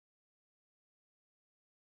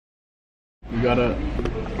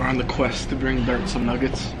We're on the quest to bring Dirt some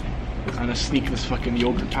nuggets. I'm gonna sneak this fucking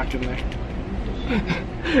yogurt pack in there.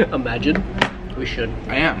 Imagine. We should.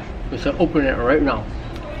 I am. We should open it right now.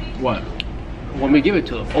 What? When we give it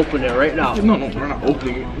to him, open it right now. No, we're not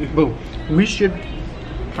opening it. Boom. We should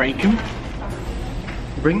Prank him?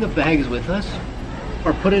 bring the bags with us,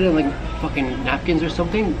 or put it in like fucking napkins or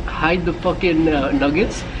something, hide the fucking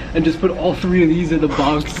nuggets, and just put all 3 of these in the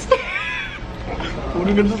box. What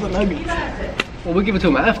are we gonna do with the nuggets? Well, we'll give it to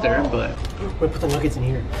him after, but we'll put the nuggets in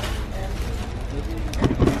here.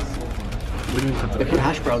 What do you mean put They put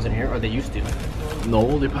hash browns in here, or they used to.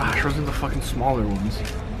 No, they put hash browns in the fucking smaller ones.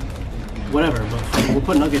 Whatever, but we'll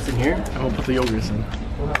put nuggets in here. And we'll put the yogurts in.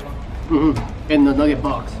 In the nugget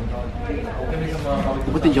box.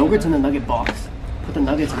 We'll put the yogurts in the nugget box. Put the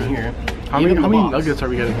nuggets in here. How many nuggets are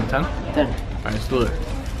we getting? 10? 10. Alright, let's do it.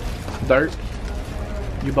 Dirt,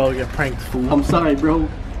 you about to get pranked, fool. I'm sorry, bro.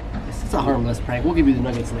 This is a harmless prank. We'll give you the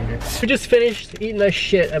nuggets later. We just finished eating that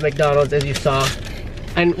shit at McDonald's, as you saw,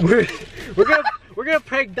 and we're gonna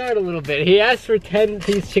prank Dart a little bit. He asked for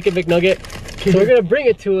 10-piece chicken McNugget, so we're gonna bring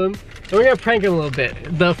it to him. And we're gonna prank him a little bit.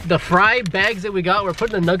 The fry bags that we got, we're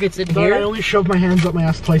putting the nuggets in here. I only shoved my hands up my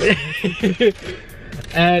ass twice.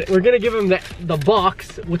 And we're gonna give him the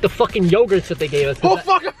box with the fucking yogurts that they gave us. Oh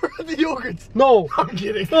fuck, I forgot the yogurts. No. I'm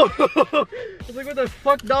kidding. I was like, what the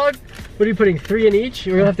fuck, dog? What are you putting, 3 in each?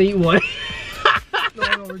 We're gonna have to eat one.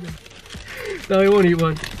 No, we're good. No, he won't eat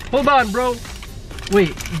one. Hold on, bro.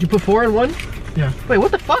 Wait, did you put 4 in one? Yeah. Wait,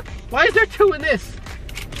 what the fuck? Why is there 2 in this?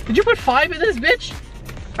 Did you put 5 in this, bitch?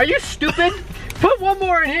 Are you stupid? Put 1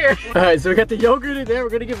 more in here. All right, so we got the yogurt in there. We're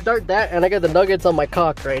gonna give Dart that, and I got the nuggets on my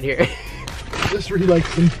cock right here. This really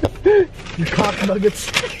likes them. Your cock nuggets.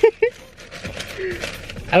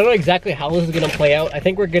 I don't know exactly how this is gonna play out. I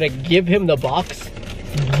think we're gonna give him the box,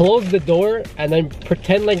 close the door, and then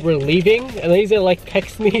pretend like we're leaving, and then he's gonna like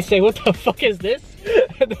text me, say, what the fuck is this?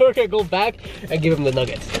 And then we're gonna go back and give him the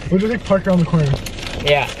nuggets. We'll just like park around the corner.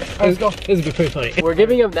 Yeah. Let's go. This would be pretty funny. We're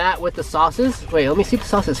giving him that with the sauces. Wait, let me see the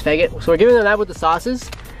sauces, faggot. So we're giving him that with the sauces.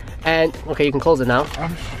 And, okay, you can close it now.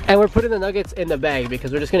 And we're putting the nuggets in the bag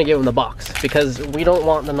because we're just gonna give him the box. Because we don't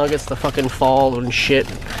want the nuggets to fucking fall and shit.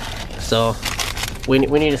 So, we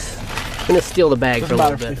need to steal the bag for a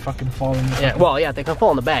little bit. They fucking fall in the Yeah, well, yeah, they can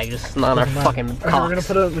fall in the bag, just not our fucking cocks. Okay, we're gonna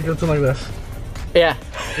put it like this. Yeah.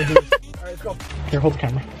 Alright, let's go. Here, hold the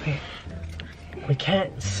camera. We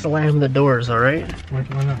can't slam the doors, alright? Why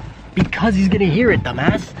not? Because he's gonna hear it,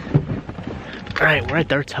 dumbass. Alright, we're at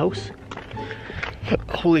Dart's house.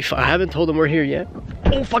 Holy fuck, I haven't told him we're here yet.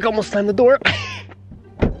 Oh fuck, I almost slammed the door.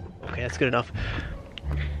 Okay, that's good enough.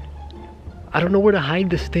 I don't know where to hide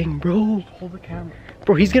this thing, bro. Hold the camera.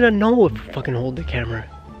 Bro, he's gonna know if we fucking hold the camera.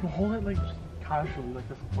 No, hold it like casually, like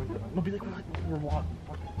this. No, be like we're vlogging.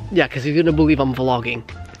 Yeah, because he's gonna believe I'm vlogging.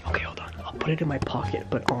 Okay, hold on. I'll put it in my pocket,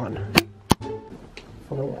 but on.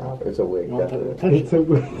 It's a wig. It's a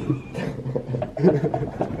wig.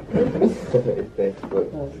 Thanks, but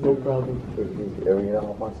No problem. are we gonna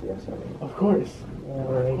hop on CS? Of course. Oh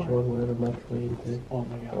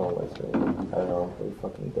my god. Oh, that's right. I don't know. I'm pretty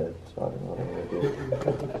fucking dead, so I don't know what I'm gonna do.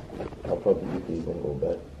 I'll probably eat these in a little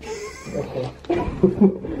bit.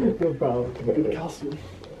 No problem. Good calcium.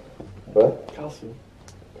 What? Calcium.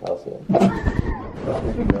 Calcium.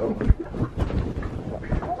 No.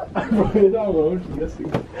 I'm running down road, I'm guessing.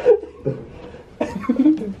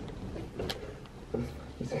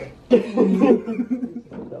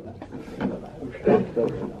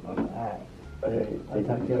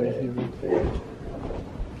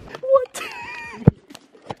 What?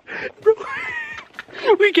 Bro,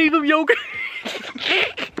 we gave him yogurt.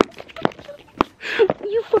 Are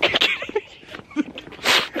you fucking kidding me?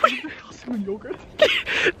 Calcium yogurt?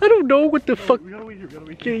 I don't know what the fuck. We gotta wait here, we gotta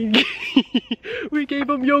wait here. We gave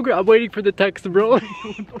him yogurt. I'm waiting for the text, bro.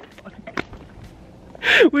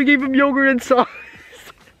 We gave him yogurt and sauce.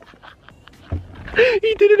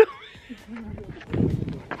 He didn't know.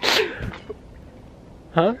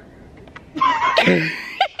 Huh?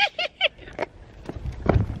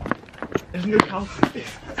 Isn't there calcium?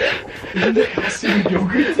 Isn't there calcium in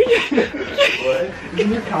yogurt? What? Isn't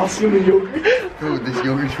there calcium in yogurt? Bro, this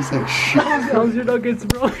yogurt tastes like shit. How's your nuggets,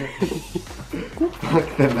 bro?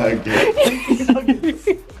 Fuck the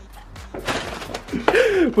nugget.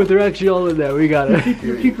 But they're actually all in there. We got it.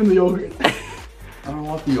 You're keeping the yogurt. I don't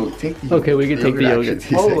want the yogurt. Take the yogurt. Okay, we can take the yogurt.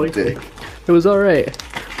 Tastes like dick. It was alright.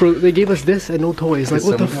 Bro, they gave us this and no toys. Like,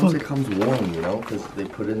 what the Sometimes fuck? it comes warm, you know, because they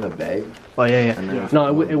put it in a bag. Oh, yeah, And then yeah. it's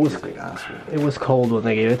No, warm, it was tastes like acid. it was cold when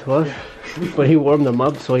they gave it to us. But he warmed them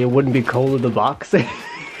up so it wouldn't be cold in the box.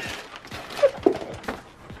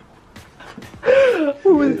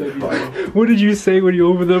 What did you say when you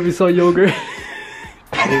opened them? You saw yogurt.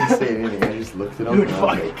 I didn't say anything. I just looked at them. Dude, and I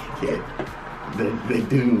was like, yeah. They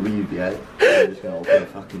didn't leave yet. I'm just gonna open the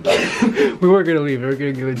fucking door. We weren't gonna leave. We were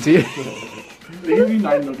gonna give it to you. They gave you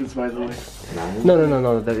 9 nuggets, by the way. 9?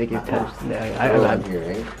 No. They gave 10. Yeah, I'm here,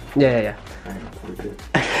 right? Yeah.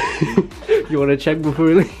 You wanna check before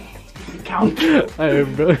we leave? Count. I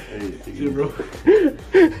am, bro. Hey, bro.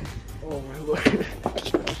 Oh my lord.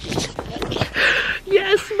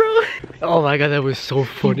 Yes, bro. Oh my god, that was so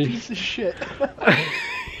funny. Piece of shit.